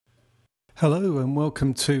Hello and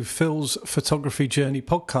welcome to Phil's Photography Journey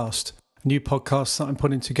podcast, a new podcast that I'm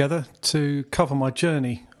putting together to cover my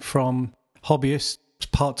journey from hobbyist,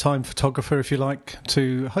 part-time photographer if you like,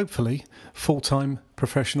 to hopefully full-time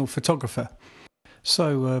professional photographer.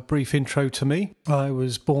 So a brief intro to me. I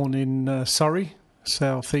was born in Surrey,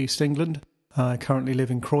 South East England. I currently live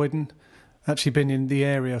in Croydon. Actually been in the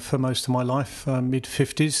area for most of my life,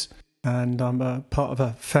 mid-50s. And I'm a part of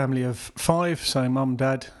a family of 5, so mum,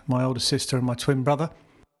 dad, my older sister and my twin brother.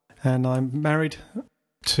 And I'm married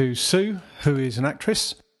to Sue, who is an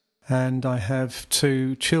actress, and I have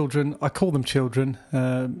 2 children. I call them children.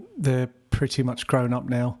 They're pretty much grown up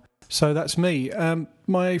now. So that's me.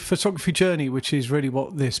 My photography journey, which is really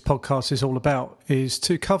what this podcast is all about, is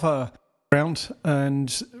to cover ground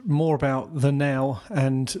and more about the now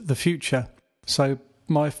and the future. So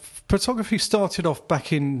my photography started off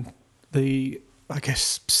back in the,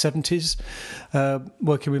 70s,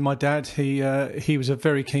 working with my dad. He was a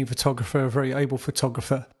very keen photographer, a very able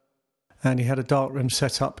photographer, and he had a darkroom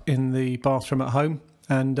set up in the bathroom at home,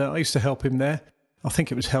 and I used to help him there. I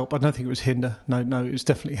think it was help. I don't think it was hinder. No, it was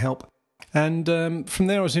definitely help. And from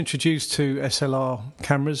there I was introduced to SLR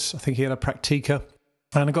cameras. I think he had a Praktica,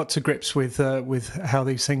 and I got to grips with how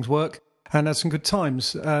these things work, and had some good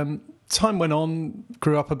times. Time went on,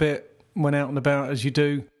 grew up a bit, went out and about as you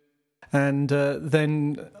do. And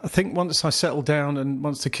then I think once I settled down and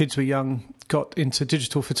once the kids were young, got into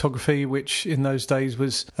digital photography, which in those days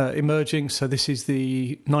was emerging. So this is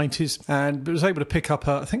the 90s, and was able to pick up,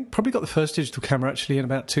 I think probably got the first digital camera actually in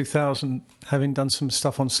about 2000, having done some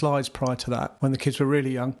stuff on slides prior to that when the kids were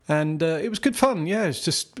really young. And it was good fun. Yeah, it's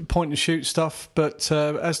just point and shoot stuff. But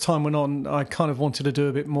as time went on, I kind of wanted to do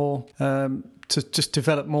a bit more, to just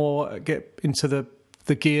develop more, get into the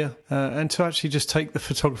gear, and to actually just take the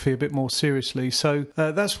photography a bit more seriously. So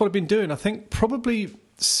that's what I've been doing. I think probably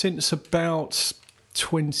since about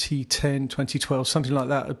 2010, 2012, something like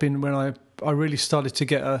that, had been when I really started to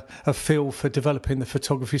get a feel for developing the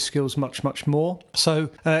photography skills much, much more. So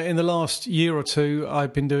in the last year or two,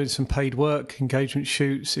 I've been doing some paid work, engagement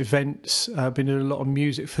shoots, events. I've been doing a lot of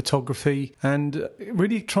music photography and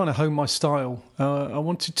really trying to hone my style. I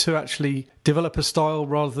wanted to actually develop a style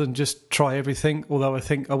rather than just try everything, although I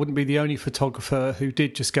think I wouldn't be the only photographer who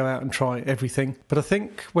did just go out and try everything. But I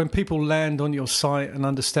think when people land on your site and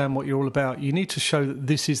understand what you're all about, you need to show that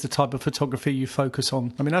this is the type of photography you focus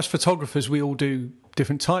on. I mean, as photographers, we all do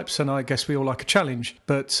different types, and I guess we all like a challenge.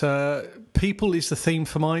 But people is the theme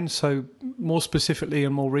for mine, so more specifically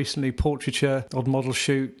and more recently, portraiture, odd model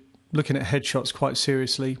shoot, looking at headshots quite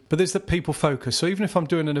seriously. But there's the people focus. So even if I'm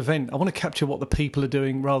doing an event, I want to capture what the people are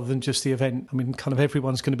doing rather than just the event. I mean, kind of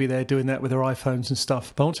everyone's going to be there doing that with their iPhones and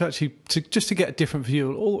stuff. But I want to actually, just to get a different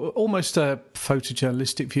view, almost a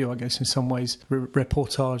photojournalistic view, I guess, in some ways,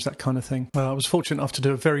 reportage, that kind of thing. I was fortunate enough to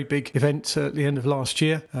do a very big event at the end of last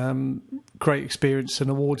year. Great experience, an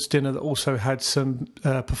awards dinner that also had some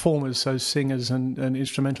performers, so singers and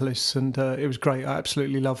instrumentalists, and it was great. I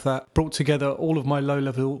absolutely loved that. Brought together all of my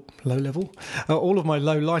all of my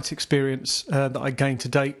low light experience that I gained to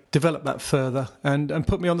date, developed that further, and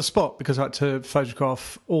put me on the spot because I had to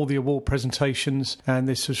photograph all the award presentations, and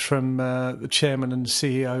this was from the chairman and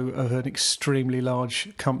CEO of an extremely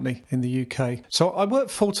large company in the UK. So I work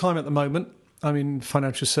full-time at the moment. I'm in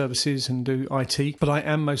financial services and do IT, but I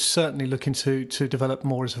am most certainly looking to develop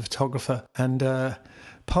more as a photographer. And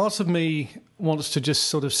part of me wants to just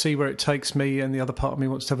sort of see where it takes me, and the other part of me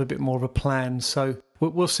wants to have a bit more of a plan. So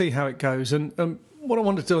we'll see how it goes. And what I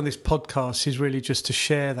want to do on this podcast is really just to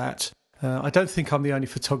share that. I don't think I'm the only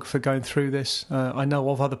photographer going through this. I know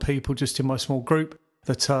of other people just in my small group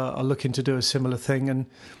that are looking to do a similar thing. And,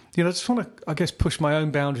 I just want to, I guess, push my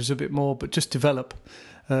own boundaries a bit more, but just develop.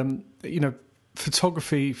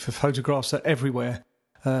 Photography for photographs are everywhere.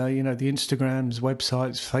 The Instagrams,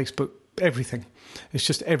 websites, Facebook, everything. It's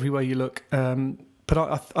just everywhere you look.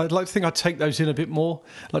 But I'd like to think I'd take those in a bit more.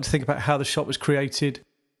 I'd like to think about how the shot was created,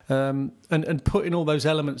 and putting all those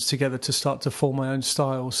elements together to start to form my own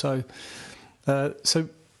style. So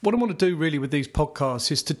what I want to do really with these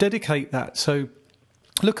podcasts is to dedicate that. So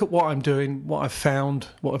look at what I'm doing, what I've found,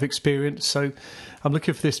 what I've experienced. So I'm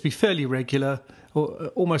looking for this to be fairly regular, or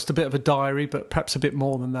almost a bit of a diary, but perhaps a bit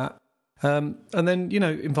more than that. And then,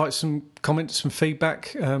 invite some comments, some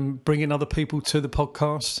feedback, bring in other people to the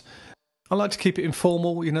podcast. I like to keep it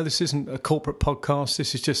informal. This isn't a corporate podcast.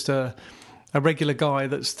 This is just a regular guy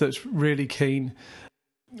that's really keen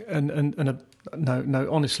no,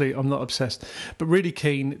 honestly, I'm not obsessed, but really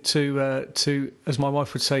keen to, as my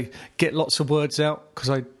wife would say, get lots of words out, because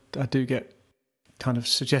I do get kind of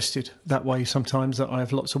suggested that way sometimes, that I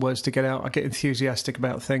have lots of words to get out. I get enthusiastic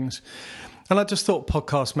about things. And I just thought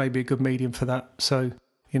podcast may be a good medium for that. So,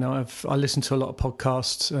 I listen to a lot of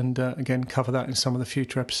podcasts and, again, cover that in some of the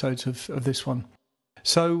future episodes of this one.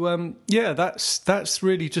 So, that's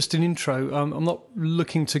really just an intro. I'm not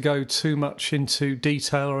looking to go too much into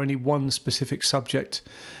detail or any one specific subject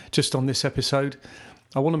just on this episode.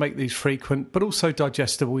 I want to make these frequent, but also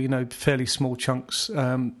digestible, fairly small chunks,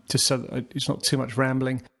 just so that it's not too much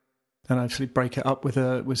rambling. And hopefully break it up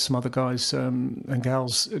with some other guys and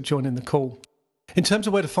gals joining the call. In terms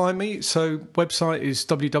of where to find me, so website is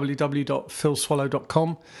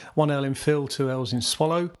www.philswallow.com. 1 L in Phil, 2 L's in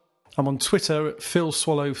Swallow. I'm on Twitter at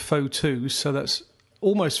philswallowphoto, so that's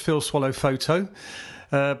almost Phil Swallow Photo,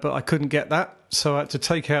 but I couldn't get that, so I had to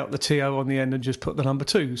take out the TO on the end and just put the number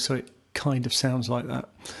 2, so it kind of sounds like that.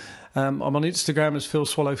 I'm on Instagram as Phil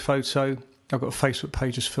Swallow Photo. I've got a Facebook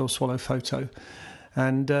page as Phil Swallow Photo.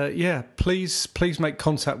 And please make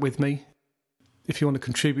contact with me. If you want to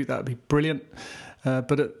contribute, that would be brilliant.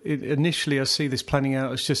 But initially, I see this planning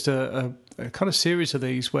out as just a kind of series of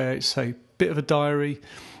these where it's a bit of a diary,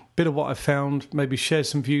 bit of what I've found, maybe share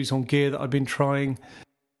some views on gear that I've been trying.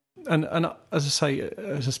 And as I say,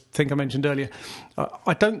 as I think I mentioned earlier,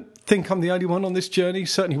 I don't think I'm the only one on this journey.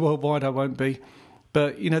 Certainly worldwide, I won't be.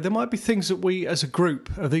 But, there might be things that we as a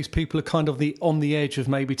group of these people are kind of on the edge of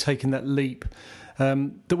maybe taking that leap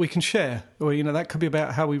that we can share. Or, that could be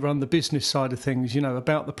about how we run the business side of things,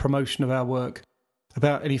 about the promotion of our work,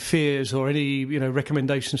 about any fears or any,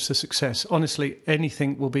 recommendations to success. Honestly,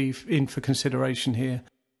 anything will be in for consideration here.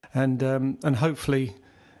 And hopefully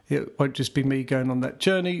it won't just be me going on that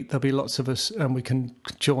journey. There'll be lots of us and we can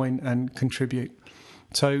join and contribute.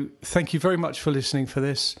 So thank you very much for listening for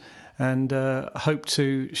this, and hope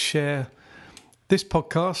to share this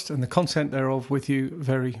podcast and the content thereof with you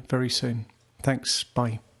very, very soon. Thanks.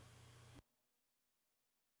 Bye.